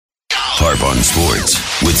Harp on Sports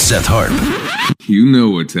with Seth Harp. You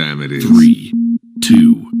know what time it is. 3,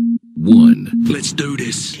 2, 1. Let's do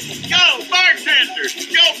this. Yo, bartender,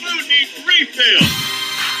 your food needs refill.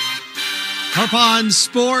 Harp on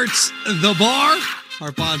Sports, the bar.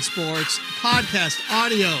 Harp on Sports, podcast,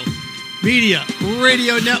 audio, media,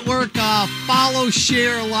 radio network. Follow,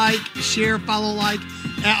 share, like, follow, like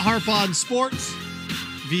at Harp on Sports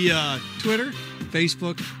via Twitter,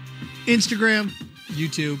 Facebook, Instagram,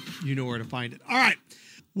 YouTube. You know where to find it. All right.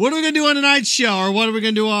 What are we going to do on tonight's show, or what are we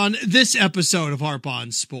going to do on this episode of Harp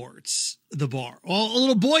on Sports, the bar? Well, a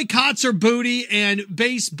little boycotts or booty and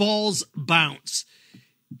baseball's bounce.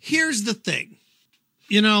 Here's the thing.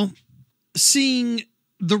 You know, seeing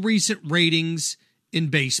the recent ratings in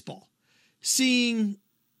baseball, seeing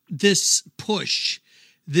this push,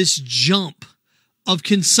 this jump of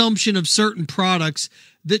consumption of certain products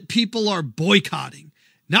that people are boycotting,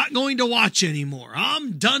 not going to watch anymore.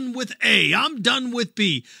 I'm done with A. I'm done with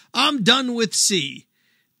B. I'm done with C.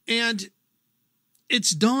 And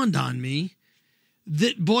it's dawned on me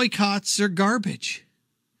that boycotts are garbage.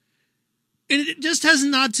 And it just has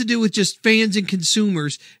not to do with just fans and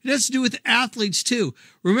consumers. It has to do with athletes too.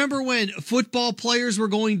 Remember when football players were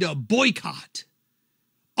going to boycott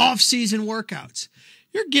off-season workouts?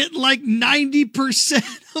 You're getting like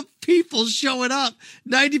 90% of people showing up.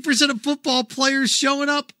 90% of football players showing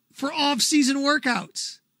up for off-season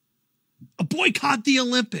workouts. Boycott the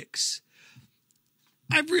Olympics.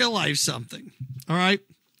 I've realized something, all right?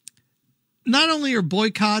 Not only are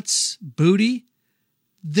boycotts booty,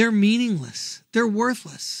 they're meaningless. They're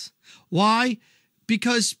worthless. Why?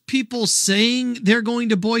 Because people saying they're going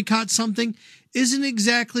to boycott something isn't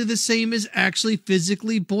exactly the same as actually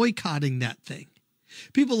physically boycotting that thing.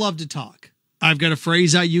 People love to talk. I've got a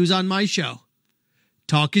phrase I use on my show.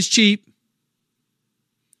 Talk is cheap.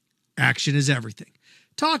 Action is everything.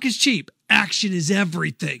 Talk is cheap. Action is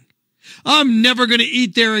everything. I'm never going to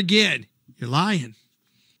eat there again. You're lying.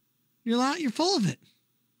 You're full of it.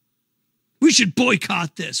 We should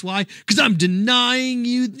boycott this. Why? Because I'm denying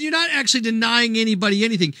you. You're not actually denying anybody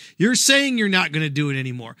anything. You're saying you're not going to do it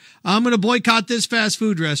anymore. I'm going to boycott this fast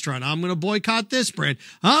food restaurant. I'm going to boycott this brand.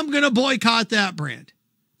 I'm going to boycott that brand.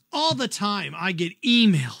 All the time, I get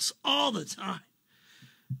emails all the time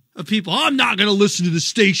of people, I'm not going to listen to the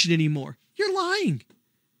station anymore. You're lying.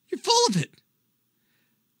 You're full of it.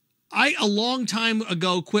 I, a long time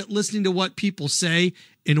ago, quit listening to what people say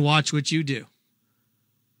and watch what you do.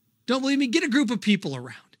 Don't believe me? Get a group of people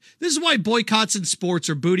around. This is why boycotts in sports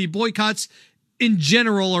are booty. Boycotts in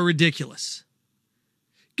general are ridiculous.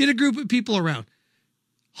 Get a group of people around.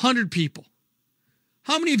 100 people.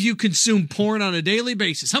 How many of you consume porn on a daily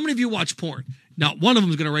basis? How many of you watch porn? Not one of them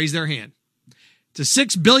is going to raise their hand. It's a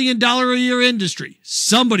 $6 billion a year industry.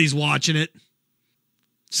 Somebody's watching it.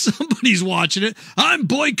 Somebody's watching it. I'm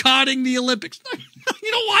boycotting the Olympics.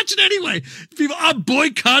 You don't watch it anyway. People, I'm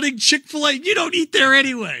boycotting Chick-fil-A. You don't eat there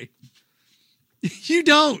anyway. You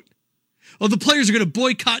don't. Oh, the players are going to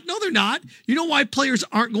boycott. No, they're not. You know why players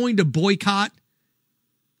aren't going to boycott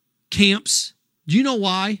camps? Do you know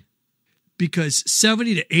why? Because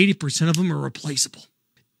 70 to 80% of them are replaceable.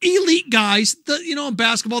 Elite guys, in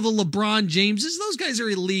basketball, the LeBron Jameses, those guys are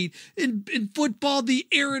elite. In football, the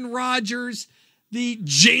Aaron Rodgers, the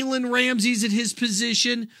Jalen Ramseys at his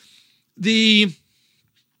position, the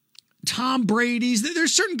Tom Brady's.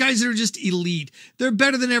 There's certain guys that are just elite. They're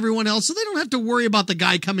better than everyone else, so they don't have to worry about the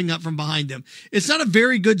guy coming up from behind them. It's not a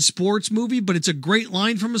very good sports movie, but it's a great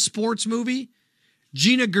line from a sports movie.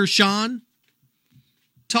 Gina Gershon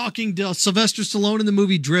talking to Sylvester Stallone in the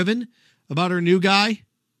movie Driven about her new guy.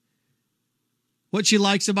 What she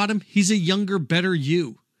likes about him, he's a younger, better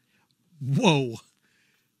you. Whoa.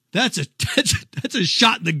 That's a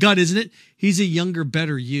shot in the gut, isn't it? He's a younger,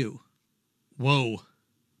 better you. Whoa.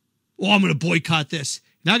 Well, I'm going to boycott this.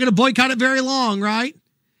 Not going to boycott it very long, right?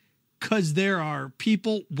 Because there are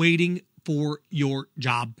people waiting for your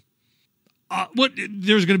job.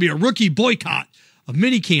 There's going to be a rookie boycott of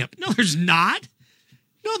minicamp. No, there's not.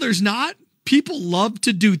 No, there's not. People love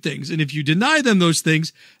to do things. And if you deny them those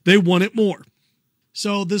things, they want it more.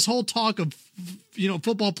 So this whole talk of,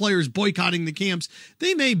 football players boycotting the camps,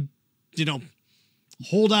 they may,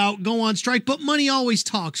 hold out, go on strike, but money always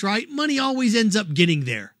talks, right? Money always ends up getting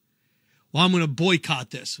there. Well, I'm going to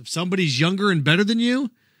boycott this. If somebody's younger and better than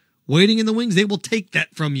you, waiting in the wings, they will take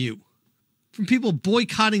that from you. From people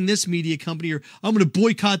boycotting this media company, or I'm going to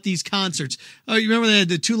boycott these concerts. You remember they had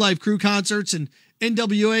the Two Live Crew concerts and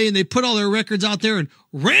NWA, and they put all their records out there and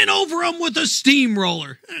ran over them with a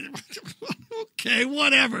steamroller. Okay,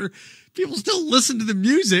 whatever. People still listen to the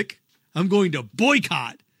music. I'm going to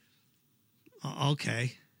boycott.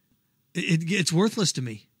 Okay. It's worthless to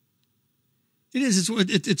me. It is.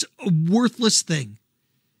 It's a worthless thing.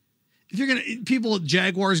 If you're people at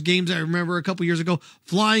Jaguars games, I remember a couple years ago,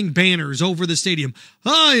 flying banners over the stadium.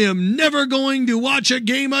 I am never going to watch a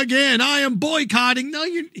game again. I am boycotting. No,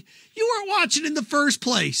 you weren't watching in the first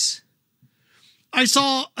place. I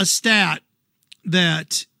saw a stat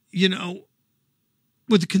that,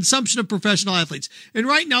 with the consumption of professional athletes, and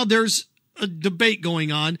right now there's a debate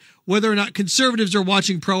going on whether or not conservatives are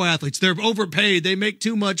watching pro athletes. They're overpaid. They make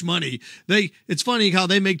too much money. It's funny how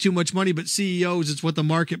they make too much money, but CEOs, it's what the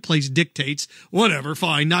marketplace dictates. Whatever,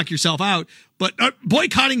 fine, knock yourself out. But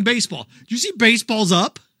boycotting baseball. Do you see baseball's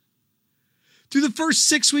up? Through the first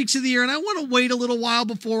 6 weeks of the year, and I want to wait a little while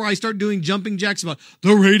before I start doing jumping jacks about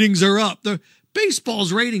the ratings are up. The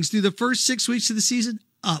baseball's ratings through the first 6 weeks of the season,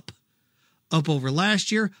 up. Up over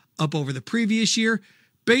last year, up over the previous year.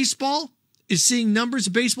 Baseball is seeing numbers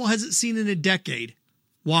baseball hasn't seen in a decade.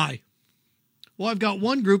 Why? Well, I've got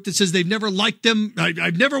one group that says they've never liked them.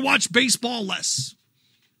 I've never watched baseball less.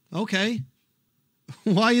 Okay.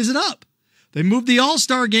 Why is it up? They moved the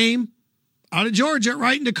All-Star game out of Georgia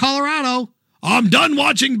right into Colorado. I'm done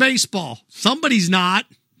watching baseball. Somebody's not.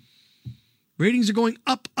 Ratings are going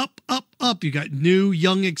up, up, up, up. You got new,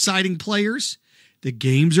 young, exciting players. The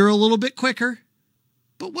games are a little bit quicker.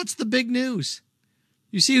 But what's the big news?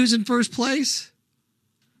 You see who's in first place?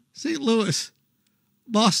 St. Louis,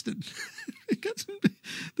 Boston.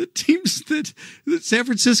 The teams that San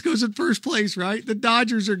Francisco's in first place, right? The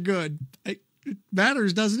Dodgers are good. It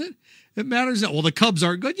matters, doesn't it? It matters. Well, the Cubs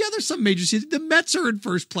aren't good. Yeah, there's some major cities. The Mets are in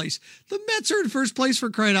first place. The Mets are in first place for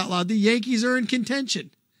crying out loud. The Yankees are in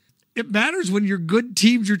contention. It matters when your good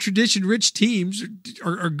teams, your tradition-rich teams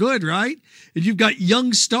are good, right? And you've got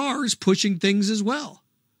young stars pushing things as well.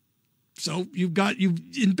 So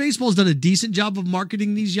in baseball's done a decent job of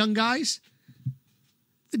marketing these young guys.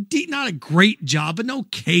 Not a great job, an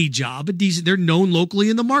okay job, a decent. They're known locally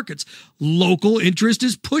in the markets. Local interest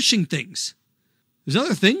is pushing things. There's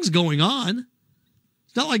other things going on.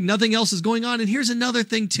 It's not like nothing else is going on. And here's another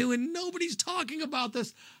thing too, and nobody's talking about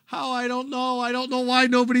this. How? I don't know. I don't know why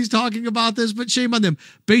nobody's talking about this, but shame on them.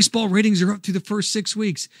 Baseball ratings are up through the first 6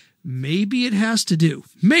 weeks. Maybe it has to do,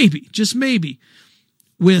 just maybe,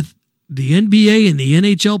 with the NBA and the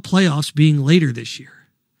NHL playoffs being later this year.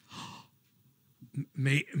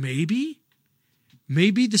 Maybe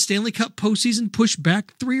the Stanley Cup postseason pushed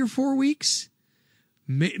back 3 or 4 weeks.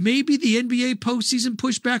 Maybe the NBA postseason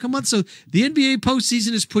pushed back a month. So the NBA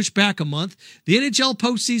postseason is pushed back a month. The NHL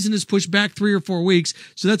postseason is pushed back 3 or 4 weeks.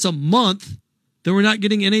 So that's a month that we're not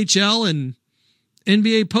getting NHL and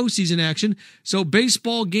NBA postseason action. So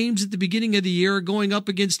baseball games at the beginning of the year are going up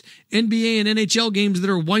against NBA and NHL games that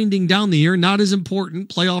are winding down the year. Not as important.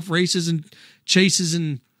 Playoff races and chases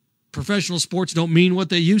and professional sports don't mean what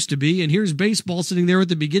they used to be. And here's baseball sitting there at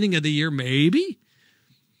the beginning of the year. Maybe.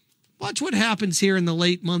 Watch what happens here in the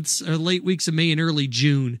late months or late weeks of May and early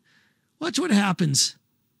June. Watch what happens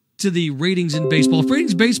to the ratings in baseball. If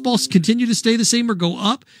ratings in baseball continue to stay the same or go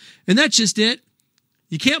up, and that's just it.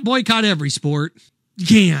 You can't boycott every sport. You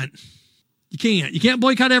can't. You can't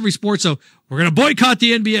boycott every sport. So we're going to boycott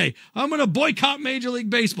the NBA. I'm going to boycott Major League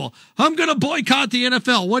Baseball. I'm going to boycott the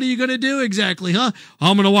NFL. What are you going to do exactly, huh?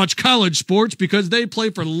 I'm going to watch college sports because they play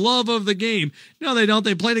for love of the game. No, they don't.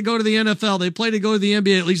 They play to go to the NFL. They play to go to the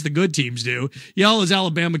NBA. At least the good teams do. Yeah, all those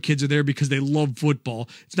Alabama kids are there because they love football.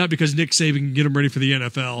 It's not because Nick Saban can get them ready for the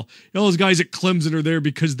NFL. All those guys at Clemson are there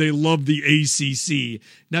because they love the ACC,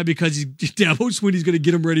 not because Dabo Swinney's going to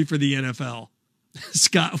get them ready for the NFL.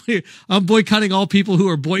 Scott, I'm boycotting all people who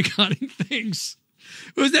are boycotting things.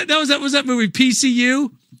 Was that movie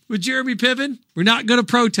PCU with Jeremy Piven? We're not going to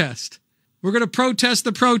protest. We're going to protest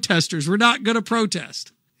the protesters. We're not going to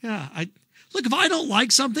protest. Yeah, look, if I don't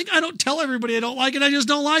like something, I don't tell everybody I don't like it. I just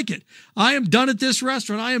don't like it. I am done at this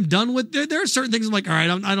restaurant. I am done with. There are certain things I'm like, all right,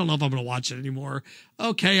 I don't know if I'm going to watch it anymore.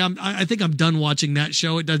 Okay, I think I'm done watching that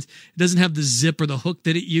show. It doesn't have the zip or the hook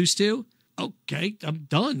that it used to. Okay, I'm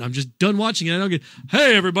done. I'm just done watching it. I don't get,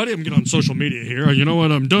 hey, everybody, I'm getting on social media here. You know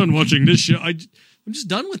what? I'm done watching this show. I'm just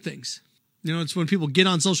done with things. It's when people get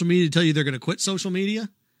on social media to tell you they're going to quit social media.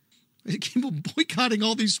 People boycotting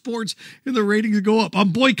all these sports and the ratings go up. I'm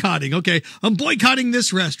boycotting. Okay, I'm boycotting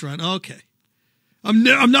this restaurant. Okay. I'm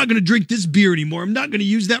not going to drink this beer anymore. I'm not going to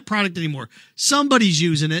use that product anymore. Somebody's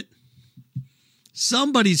using it.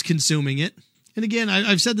 Somebody's consuming it. And again,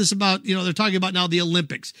 I've said this about, they're talking about now the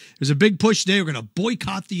Olympics. There's a big push today. We're going to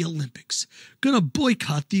boycott the Olympics. Going to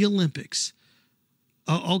boycott the Olympics.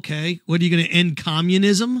 Oh, okay. What, are you going to end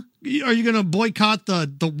communism? Are you going to boycott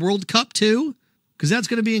the World Cup too? Because that's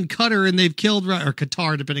going to be in Qatar, and they've killed, or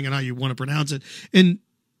Qatar, depending on how you want to pronounce it. And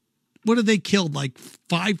what have they killed? Like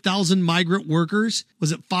 5,000 migrant workers?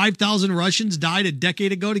 Was it 5,000 Russians died a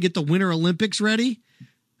decade ago to get the Winter Olympics ready?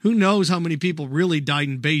 Who knows how many people really died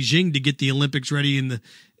in Beijing to get the Olympics ready in the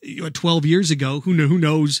 12 years ago? Who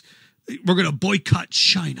knows? We're going to boycott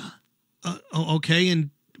China. Okay, and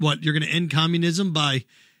what? You're going to end communism by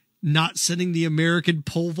not sending the American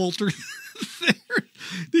pole vaulter there?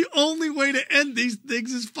 The only way to end these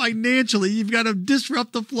things is financially. You've got to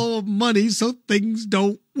disrupt the flow of money so things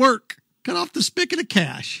don't work. Cut off the spigot of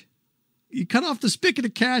cash. You cut off the spigot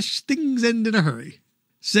of cash, things end in a hurry.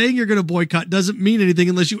 Saying you're going to boycott doesn't mean anything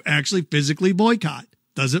unless you actually physically boycott.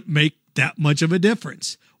 Doesn't make that much of a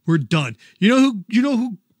difference. We're done. You know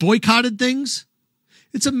who boycotted things?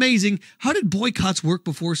 It's amazing. How did boycotts work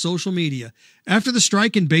before social media? After the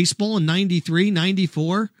strike in baseball in 93,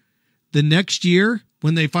 94, the next year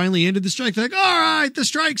when they finally ended the strike, they're like, all right, the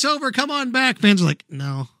strike's over. Come on back. Fans are like,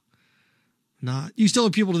 no, not. You still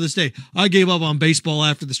have people to this day. I gave up on baseball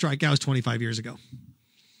after the strike. That was 25 years ago.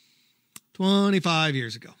 25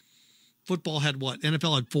 years ago. Football had what?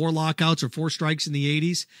 NFL had 4 lockouts or 4 strikes in the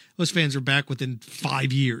 80s. Those fans are back within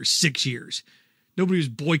 5 years, 6 years. Nobody was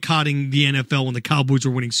boycotting the NFL when the Cowboys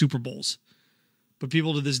were winning Super Bowls. But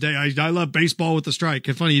people to this day, I love baseball with the strike.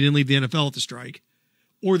 It's funny you didn't leave the NFL with the strike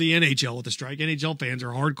or the NHL with the strike. NHL fans are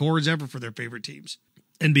hardcore as ever for their favorite teams.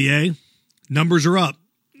 NBA, numbers are up.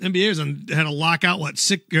 NBA had a lockout,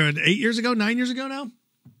 8 years ago, 9 years ago now?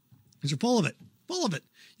 Because they're full of it. Full of it.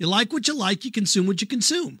 You like what you like, you consume what you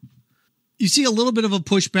consume. You see a little bit of a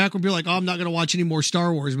pushback where people are like, oh, I'm not going to watch any more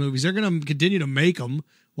Star Wars movies. They're going to continue to make them.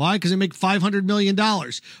 Why? Because they make $500 million.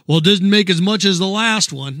 Well, it doesn't make as much as the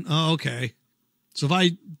last one. Oh, okay. So if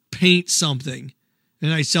I paint something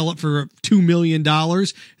and I sell it for $2 million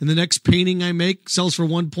and the next painting I make sells for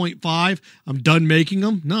 1.5, I'm done making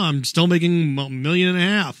them? No, I'm still making $1.5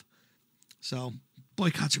 million. So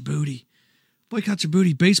boycotts are booty. Boycotts are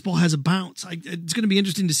booty. Baseball has a bounce. It's going to be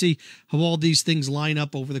interesting to see how all these things line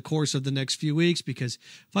up over the course of the next few weeks, because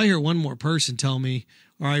if I hear one more person tell me,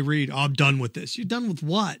 or I read, oh, I'm done with this. You're done with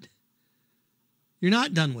what? You're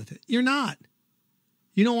not done with it. You're not.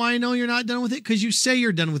 You know why I know you're not done with it? Because you say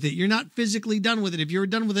you're done with it. You're not physically done with it. If you were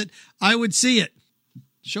done with it, I would see it.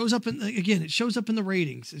 It shows up it shows up in the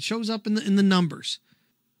ratings. It shows up in the numbers.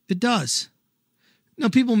 It does. Now,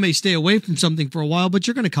 people may stay away from something for a while, but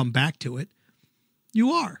you're going to come back to it.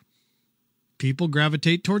 You are. People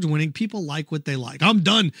gravitate towards winning. People like what they like. I'm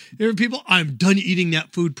done. There are people, I'm done eating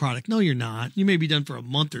that food product. No, you're not. You may be done for a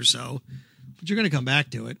month or so, but you're going to come back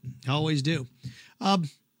to it. I always do.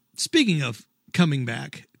 Speaking of coming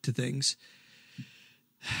back to things,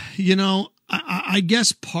 I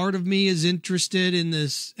guess part of me is interested in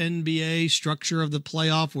this NBA structure of the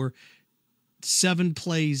playoff where 7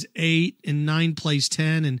 plays 8 and 9 plays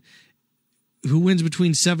 10, and who wins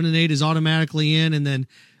between 7 and 8 is automatically in, and then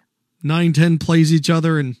 9-10 plays each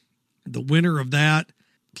other, and the winner of that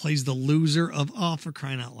plays the loser of, oh, for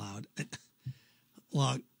crying out loud.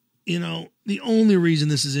 Look, the only reason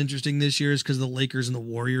this is interesting this year is because the Lakers and the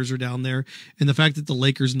Warriors are down there, and the fact that the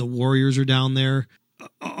Lakers and the Warriors are down there,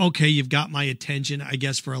 okay, you've got my attention, I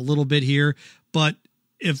guess, for a little bit here, but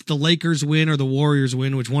if the Lakers win or the Warriors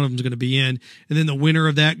win, which one of them is going to be in, and then the winner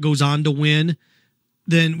of that goes on to win,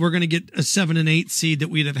 then we're going to get a 7 and 8 seed that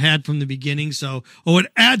we'd have had from the beginning. So, it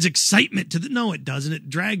adds excitement to no, it doesn't. It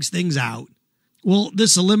drags things out. Well,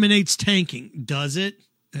 this eliminates tanking. Does it?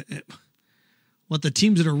 What, the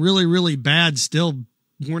teams that are really, really bad still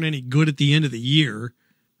weren't any good at the end of the year.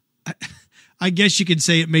 I guess you could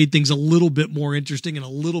say it made things a little bit more interesting and a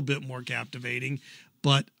little bit more captivating.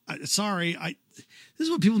 But sorry, this is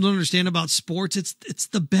what people don't understand about sports. It's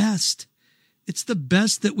the best. It's the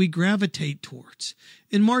best that we gravitate towards.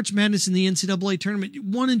 In March Madness in the NCAA tournament,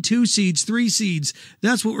 1 and 2 seeds, 3 seeds,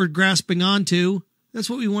 that's what we're grasping onto. That's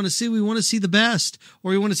what we want to see. We want to see the best,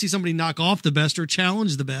 or we want to see somebody knock off the best or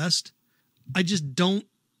challenge the best. I just don't.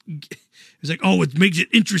 It's like, oh, it makes it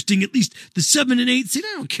interesting. At least the 7 and 8 seed.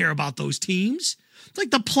 I don't care about those teams. It's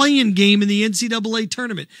like the play-in game in the NCAA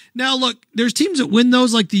tournament. Now, look, there's teams that win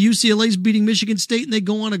those, like the UCLA's beating Michigan State, and they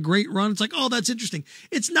go on a great run. It's like, oh, that's interesting.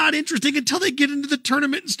 It's not interesting until they get into the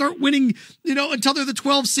tournament and start winning, until they're the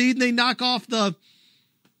 12 seed and they knock off the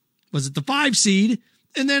 5 seed,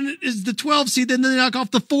 and then it's the 12 seed, then they knock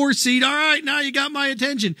off the 4 seed. All right, now you got my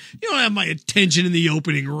attention. You don't have my attention in the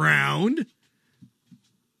opening round.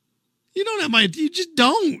 You just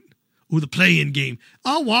don't. Oh, the play-in game.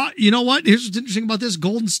 I'll watch. You know what? Here's what's interesting about this.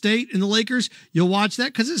 Golden State and the Lakers. You'll watch that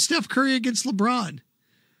because it's Steph Curry against LeBron.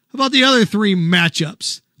 How about the other 3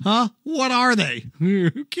 matchups? Huh? What are they?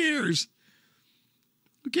 Who cares?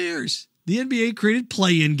 Who cares? The NBA created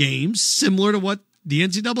play-in games similar to what the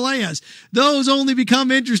NCAA has. Those only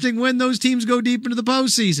become interesting when those teams go deep into the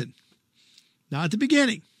postseason, not at the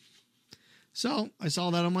beginning. So I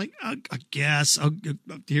saw that. I'm like, I guess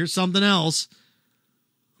here's something else.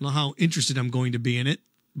 I don't know how interested I'm going to be in it,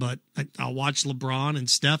 but I'll watch LeBron and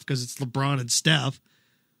Steph because it's LeBron and Steph.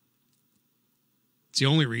 It's the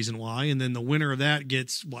only reason why. And then the winner of that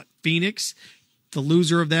gets Phoenix. The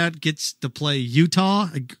loser of that gets to play Utah.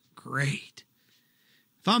 Great.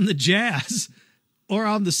 If I'm the Jazz or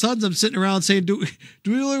I'm the Suns, I'm sitting around saying, do we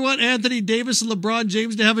really want Anthony Davis and LeBron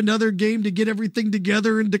James to have another game to get everything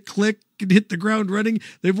together and to click and hit the ground running?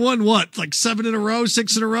 They've won 7 in a row,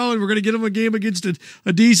 6 in a row, and we're going to get them a game against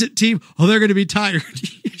a decent team. Oh, they're going to be tired.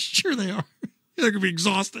 Sure they are. They're going to be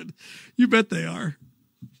exhausted. You bet they are.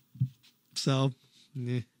 So,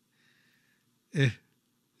 it's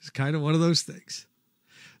kind of one of those things.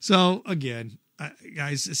 So again,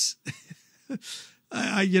 guys,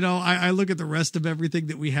 I look at the rest of everything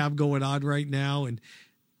that we have going on right now, and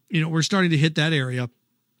we're starting to hit that area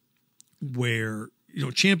where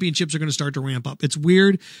championships are going to start to ramp up. It's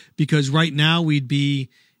weird because right now we'd be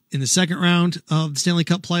in the second round of the Stanley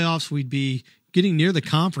Cup playoffs. We'd be getting near the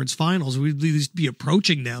conference finals. We'd at least be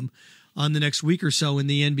approaching them on the next week or so in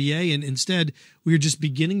the NBA, and instead we're just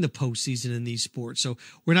beginning the postseason in these sports. So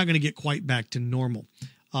we're not going to get quite back to normal,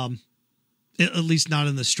 at least not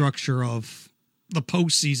in the structure of the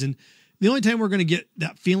postseason. The only time we're going to get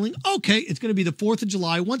that feeling, okay, it's going to be the 4th of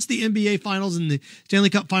July. Once the NBA finals and the Stanley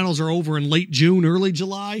Cup finals are over in late June, early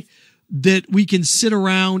July, that we can sit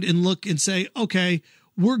around and look and say, okay,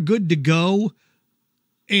 we're good to go.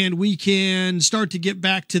 And we can start to get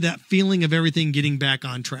back to that feeling of everything getting back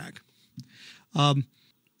on track.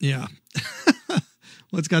 Yeah.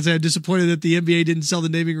 Let's say I'm disappointed that the NBA didn't sell the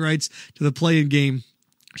naming rights to the play-in game.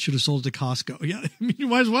 Should have sold it to Costco. Yeah, I mean, you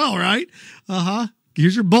might as well, right?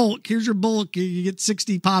 Here's your bulk. You get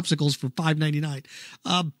 60 popsicles for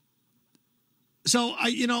 $5.99. So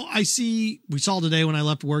we saw today when I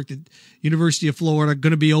left work that University of Florida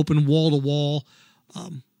going to be open wall to wall,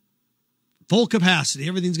 full capacity.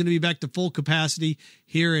 Everything's going to be back to full capacity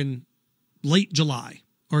here in late July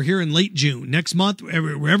or here in late June next month,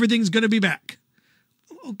 where everything's going to be back.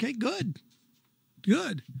 Okay, good.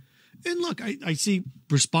 And look, I see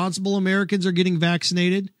responsible Americans are getting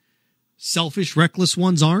vaccinated. Selfish, reckless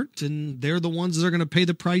ones aren't, and they're the ones that are going to pay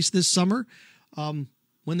the price this summer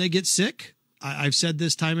when they get sick. I've said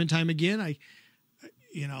this time and time again.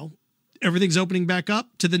 Everything's opening back up.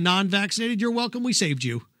 To the non-vaccinated, you're welcome. We saved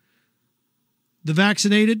you. The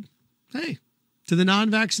vaccinated, hey, to the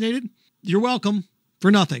non-vaccinated, you're welcome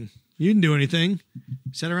for nothing. You didn't do anything.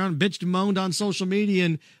 Sat around and bitched and moaned on social media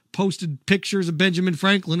and posted pictures of Benjamin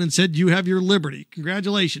Franklin and said, you have your liberty.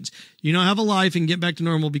 Congratulations. You now have a life and get back to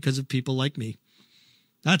normal because of people like me.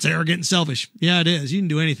 That's arrogant and selfish. Yeah, it is. You didn't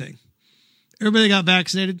do anything. Everybody that got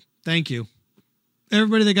vaccinated, thank you.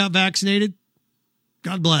 Everybody that got vaccinated,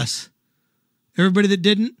 God bless. Everybody that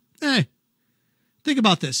didn't, hey, think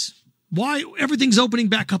about this. Why everything's opening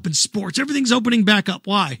back up in sports? Everything's opening back up.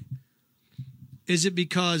 Why? Is it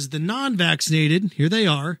because the non-vaccinated, here they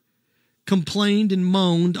are, complained and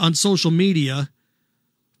moaned on social media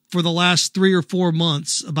for the last 3 or 4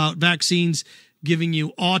 months about vaccines giving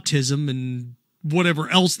you autism and whatever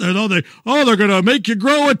else? They're going to make you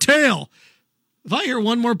grow a tail. If I hear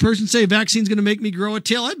one more person say vaccine's going to make me grow a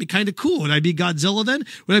tail, that'd be kind of cool. Would I be Godzilla then?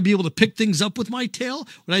 Would I be able to pick things up with my tail?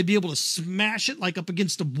 Would I be able to smash it like up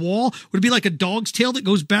against a wall? Would it be like a dog's tail that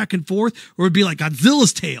goes back and forth? Or would it be like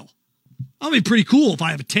Godzilla's tail? That'd be pretty cool if I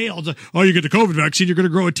have a tail. It's like, oh, you get the COVID vaccine, you're going to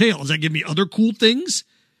grow a tail. Does that give me other cool things?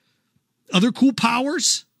 Other cool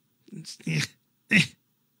powers? It's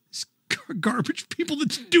garbage people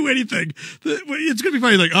that do anything. It's going to be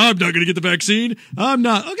funny. Like, I'm not going to get the vaccine. I'm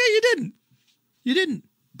not. Okay, you didn't. You didn't.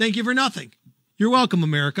 Thank you for nothing. You're welcome,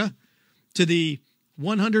 America. To the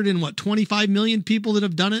 25 million people that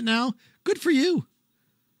have done it now, good for you.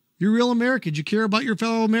 You're real Americans. You care about your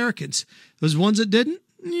fellow Americans. Those ones that didn't,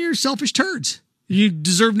 you're selfish turds. You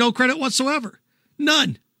deserve no credit whatsoever.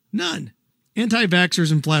 None.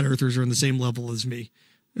 Anti-vaxxers and flat earthers are on the same level as me.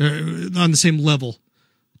 On the same level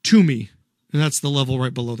to me. And that's the level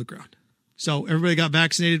right below the ground. So everybody got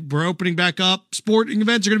vaccinated. We're opening back up. Sporting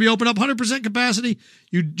events are going to be open up 100% capacity.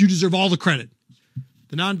 You deserve all the credit.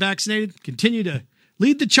 The non-vaccinated continue to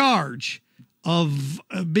lead the charge of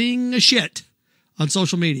being a shit on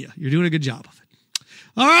social media. You're doing a good job of it.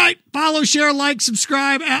 All right. Follow, share, like,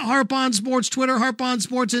 subscribe at Harp On Sports Twitter, Harp On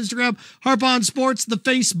Sports Instagram, Harp On Sports, the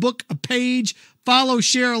Facebook page. Follow,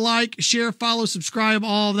 share, like, share, follow, subscribe,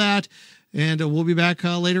 all of that. And we'll be back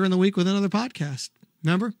later in the week with another podcast.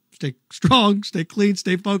 Remember? Stay strong, stay clean,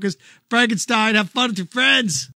 stay focused. Frankenstein, have fun with your friends.